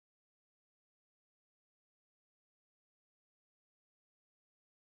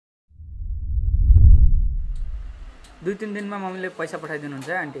2-3 दिनमा मम्मीले पैसा पठाइदिनुहुन्छ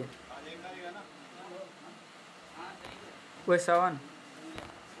है आन्टी। ओए सावन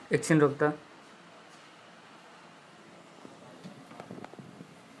एकछिन रोक त।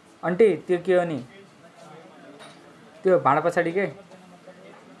 आन्टी त्यो के हो नि? त्यो भाडा पछाडि के?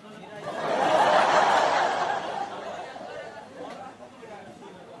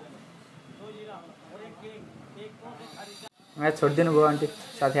 मैं छोडिदिनु भयो आन्टी,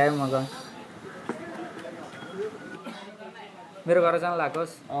 साथी आयो म गएँ। मेरो घर जान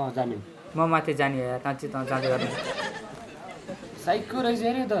लागोस्। जाने म माथि जाने हो यार, काँची त जाँदै गर्नु। साइकको रहेछ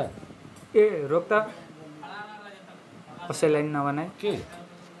अरे त। ए रोक त, कसैलाई नि नभनाइ। के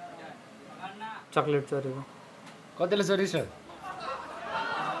चक्लेट चोरेको। कतिले चोरिस?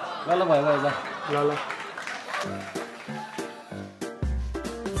 ल ल भयो भयो जा। ल ल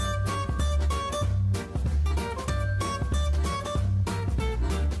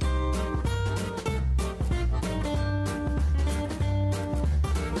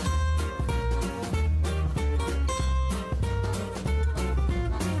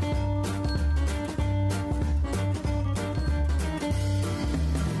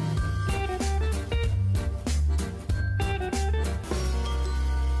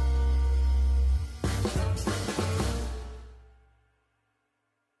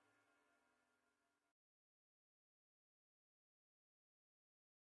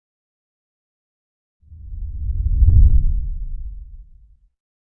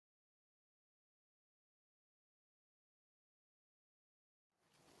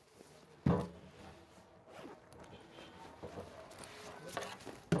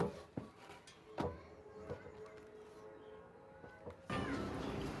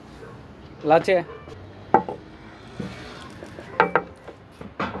लाचे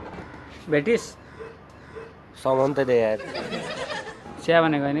भेटिस? सामान त दे यार। चिया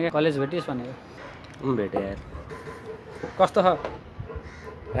भनेको होइन क्या, कलेज भेटिस भनेको। भेटे यार। कस्तो छ?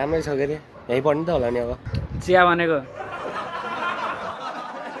 राम्रै छ के अरे, यहीँ पढ्नु त होला नि अब। चिया भनेको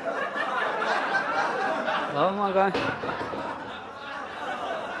हो म गएँ।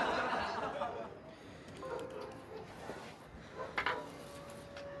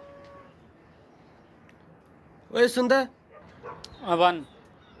 ओए सुन त। भन।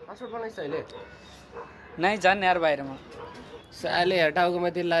 पासपोर्ट बनाइस् अहिले? नै जाने यार बाहिर म। साले टाउकोमा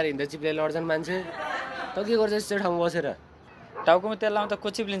तेल लाएर हिँड्दा चिप्ले लड्छन् मान्छे। त के गर्छ यस्तो ठाउँमा बसेर? टाउकोमा तेल लाउँदा को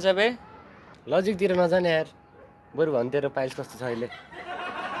चिप्लिन्छ बे? लजिकतिर नजाने यार। बरु भन् तेरो पाइल्स कस्तो छ अहिले?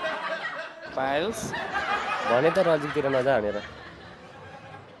 पाइल्स? भने त लजिकतिर नजा भनेर।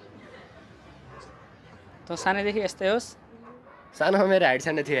 त सानैदेखि यस्तै होस्? सानोमा मेरो हाइट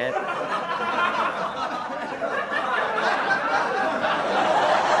सानो थियो यार।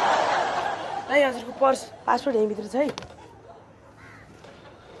 हजुरको पर्स पासपोर्ट यहीँभित्र छ है।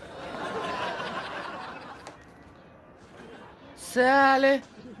 साले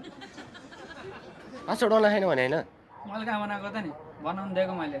पासपोर्ट बनाएको छैन भने होइन? मैले कहाँ बनाएको त नि, बनाउनु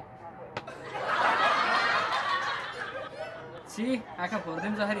दिएको मैले। छि आँखा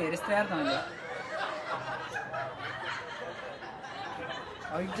फोर्दिनु जसरी हेरिस् त यार तँले।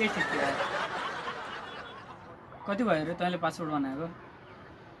 अघि के ठिक थियो यार। कति भयो अरे तैँले पासपोर्ट बनाएको?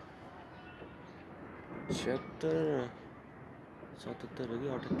 76 77 हो कि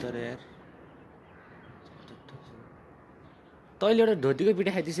 78 यार। तैँले एउटा धोतीको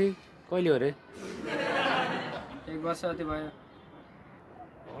पिठा खाइदिएछै, कहिले हो रे? 1 वर्ष जति भयो।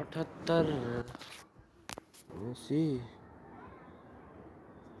 78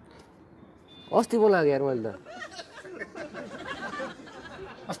 अस्ति बनाएको यार मैले त।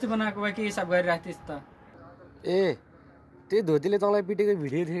 अस्ति बनाएको भए के हिसाब गरिराख् थिइस् त? ए त्यही धोतीले तँलाई पिटेको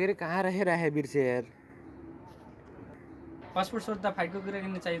भिडियो थियो के अरे, कहाँ राखे बिर्से यार। पासपोर्ट सोध्दा फाइटको कुरा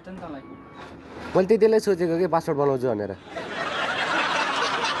किन्न चाहियो त नि तँलाई। मैले त्यतिलाई सोचेको कि पासपोर्ट बनाउँछु भनेर।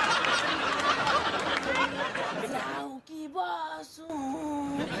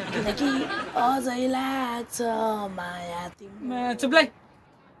 अझै लाग्छ माया तिम्रो। चुप्लाई।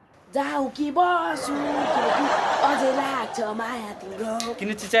 जाऊ कि बसु अझै लाग्छ माया तिम्रो। किन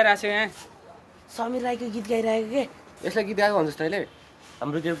चिचाइरहेको यहाँ? समीर राईको गीत गाइरहेको के? यसलाई गीत गाएको भन्छस् तैँले?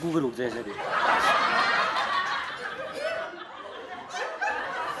 हाम्रो त्यो कुकुर हुन्छ यसरी।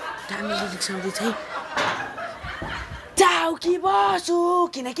 दामी लिरिक्स आउँदैछ है। जाऊ कि बसु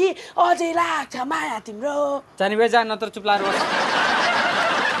किनकि अझै लाग्छ माया तिम्रो। जाने भए जा, नत्र चुप लाएर बस।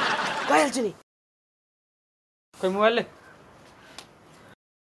 गइहाल्छु नि। खोइ मोबाइलले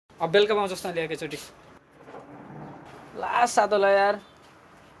अब बेलुका पाउँछस् न ल्याएको एकैचोटि। लास्ट सातो ल यार।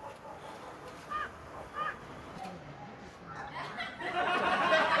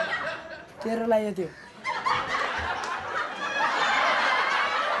 तेरो लाग्यो त्यो।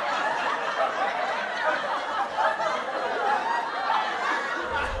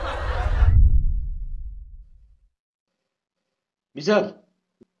 विशाल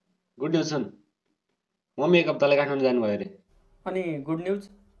गुड न्युज छन् मम्मी एक हप्तालाई काठमाडौँ जानुभयो अरे अनि गुड न्युज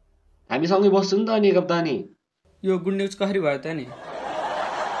हामी सँगै बस्छौँ नि त अनि एक हप्ता नि यो गुड न्युज कसरी भयो त नि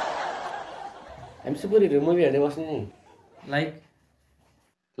हामी सुपर हिरो मुभी हेर्दै बस्ने नि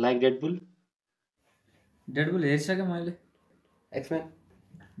लाइक डेडपुल हेरिसकेँ मैले एक्सम्यान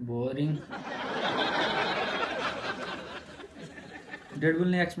बोरिङ डेडपुल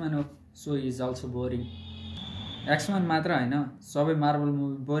नै एक्सम्यान हो सो इज अल्सो बोरिङ एक्सम्यान मात्र होइन सबै मार्बल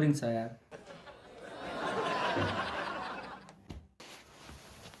मुभी बोरिङ छ यार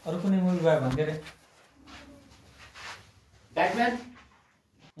अरू कुनै मुभी भयो भन्थे रे ब्याटम्यान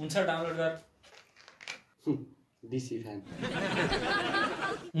हुन्छ डाउनलोड गर DC fan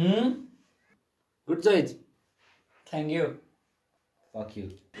good choice thank you fuck you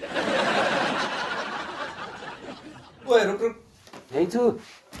ओए रुक यही छु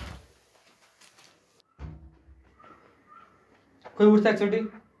कोही उठ्छ एकचोटि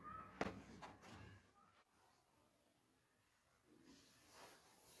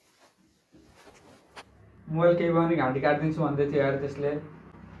मोबाइल केही भयो भने घाँटी काटिदिन्छु भन्दै थियो यार त्यसले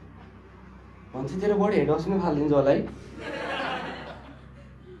भन्छ तेरो बडी हेड पनि फालिदिन्छु होला है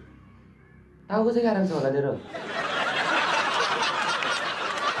टाउको चाहिँ गाह्रो छ होला तेरो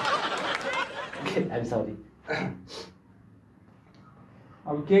आइम सरी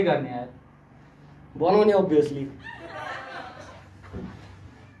अब के गर्ने यार बनाउने अभियसली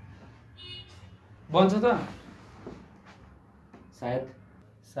बन्छ त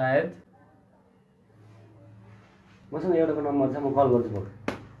सायद मसँग एउटाको नम्बर छ म कल गर्छु म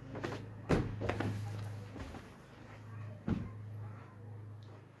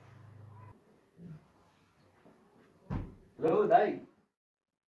हेलो दाइ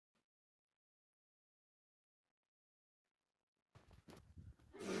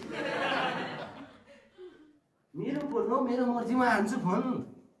मेरो फोन हो मेरो मर्जीमा हान्छु फोन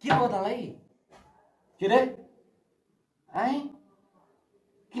के हो तँलाई के रे आइ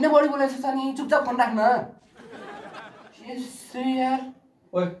किन बढी बोलेछ सानी चुपचाप फोन राख्न यार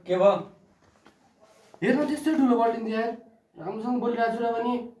ओए के भयो हेर्नु त्यस्तै ठुलो बल्टिन्छ यार राम्रोसँग बोलिरहेको छु र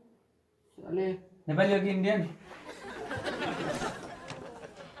पनि साले नेपाली हो कि इन्डियन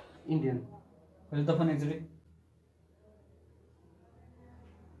इन्डियन अहिले त फोन एकचोटि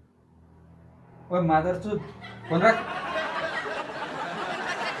ओए मादर चुत फोन राख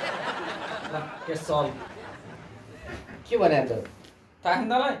ल के सल्भ के भने त ताक्नु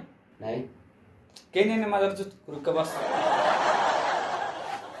तँलाई नाइ केही नै मादर चुत रुक्क बस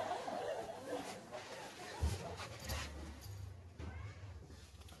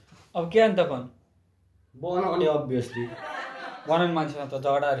अब के अन्त फोन बनाउने अभियसली बनाउने मान्छेसँग त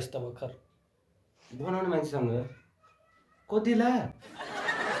झगडा रिस त भर्खर बनाउने मान्छेसँग कतिला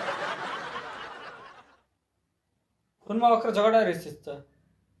फोनमा भर्खर झगडा रिस त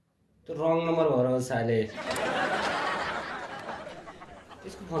त्यो रङ नम्बर भएर हो साले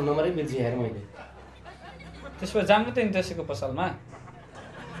त्यसको फोन नम्बरै बिर्सेँ यार मैले त्यसो भए जानु त नि त्यसैको पसलमा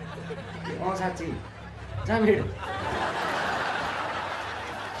साँच्ची जा भेट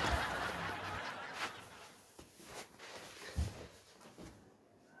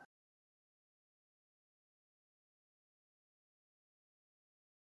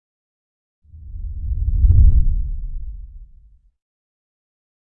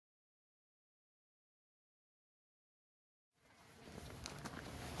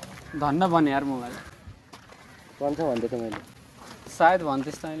धन्न भने यार मोबाइल भन्छ भन्दै त मैले सायद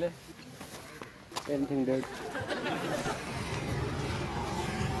भन्थेस् तैँले एनिथिङ डेड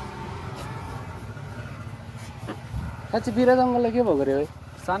साँच्ची बिराज अङ्कललाई के भएको रे है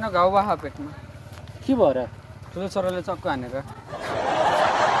सानो घाउ भयो पेटमा के भएर ठुलो छोराले चक्कु हानेर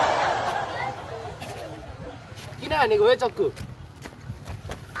किन हानेको है चक्कु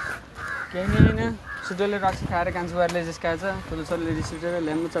केही नै होइन सुटोले रक्सी खाएर कान्छी बुहारीले जिस्काएछ ठुलो छोराले रिस उठेर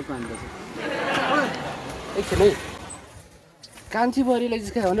ल्याम्बो चक्कु हानेको एकछिन है कान्छी बुहारीलाई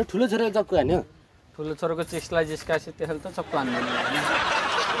जिस्कायो भने ठुलो छोराले चक्कु हान्यो ठुलो छोराको चिक्सलाई जिस्काएछ त्यसले त चक्कु हान्दैन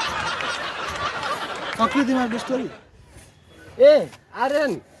सक्यो तिमीहरूको स्टोरी ए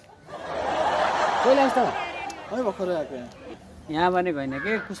आर्यन कहिले आइस् त है भर्खर आएको यहाँ भनेको होइन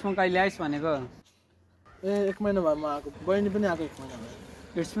के कुसमा कहिले आइस् भनेको ए 1 महिना भयो म आएको बहिनी पनि आएको 1 महिना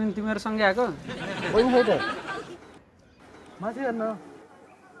भयो इट्स मिन तिमीहरू सँगै आएको बहिनी खै त माथि हेर्न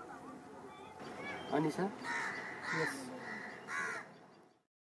Anisa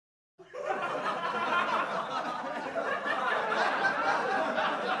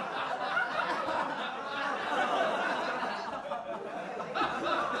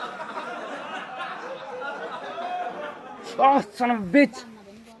Oh, son of a bitch!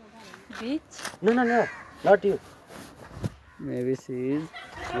 Bitch? No, not you. Maybe she is.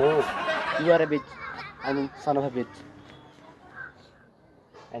 No, you are a bitch. I mean, son of a bitch.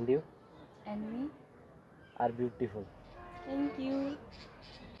 And you And me? are beautiful. Thank you.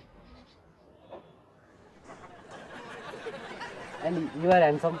 And you are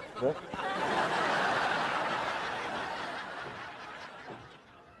handsome, bro.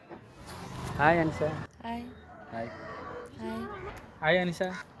 Hi Anisha. Hi. Hi. Hi. Hi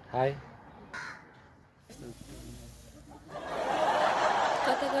Anisha. Hi.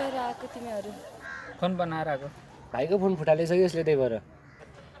 कता गएर आएको तिमीहरू? Phone बनाएर आएको. भाइको phone फुटालिसक्यो यसले त्यही भएर.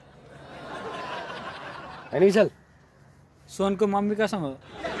 होइन विशाल? सोनको मम्मी कसँग हो?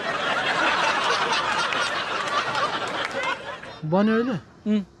 बन्यो अहिले?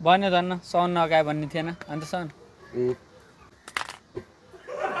 भन्यो धन्न सन नगाए भन्ने थिएन अन्त सन.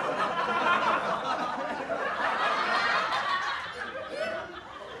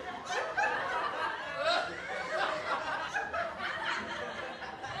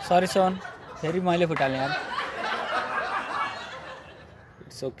 सरी सोन फेरि मैले फुटालेँ यार.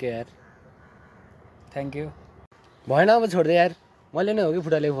 इट्स ओके यार. Thank you. भएन अब छोड्दै यार. मैले नै हो कि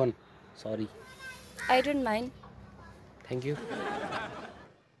फुटालेको phone. Sorry. I don't mind. Thank you.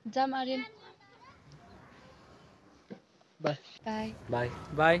 जा मारिन. By. Bye. By.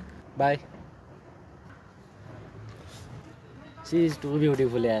 By. By. C is to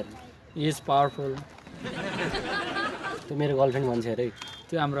beautiful यार. Is powerful. त्यो मेरो गर्लफ्रेन्ड भन्छ अरे.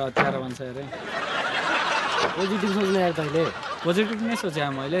 त्यो हाम्रो हतियार भन्छ अरे. पोजिटिभ सोच्नु यार तैँले. पोजिटिभ नै सोचेँ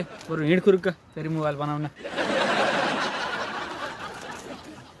मैले. बरु हिँड खुरुक्क फेरि मोबाइल बनाउन.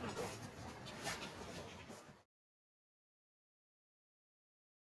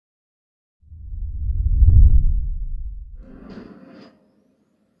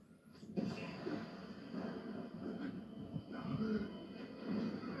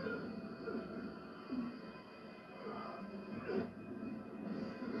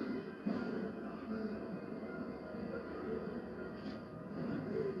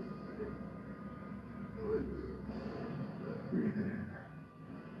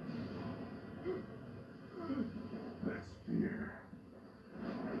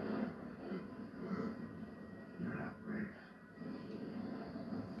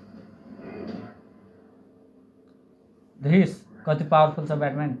 देखिस् कति पावरफुल छ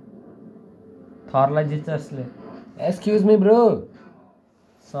ब्याटम्यान. थरलाई जित्छ यसले. Excuse me bro.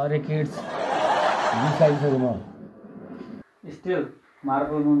 Sorry kids. बिसाइसक्यो म. स्टिल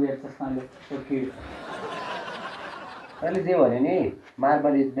मार्बल मुभी हेर्छस् तैँले सो किड. तैँले जे भन्यो नि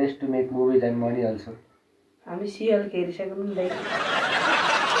marble is best to make movies and money also. हामी सिएल हेरिसक्यौँ नि दाइ.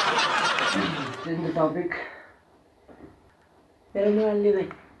 Change the topic. मेरो मोबाइल लिँदै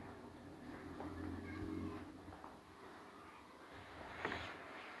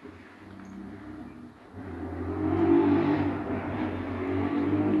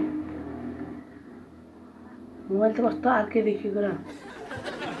मोबाइल त कस्तो अर्कै देखिएको र.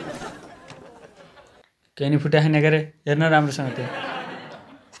 केही नि फुटाएन गरे हेर्न राम्रोसँग त्यो.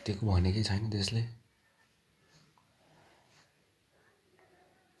 फुटेको भनेकै छैन त्यसले.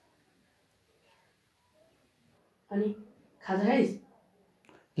 अनि खाजा खाइस्?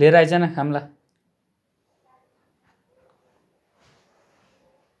 लिएर आइज न खाम्ला.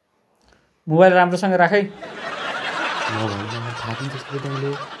 मोबाइल राम्रोसँग राख है. थाहा पनि त्यस्तो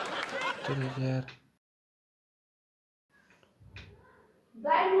तैँले. यार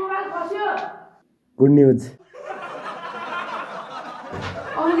दाइ मोबाइल खस्यो. Good news.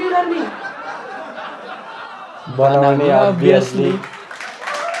 अब के गर्ने? बनाउने obviously.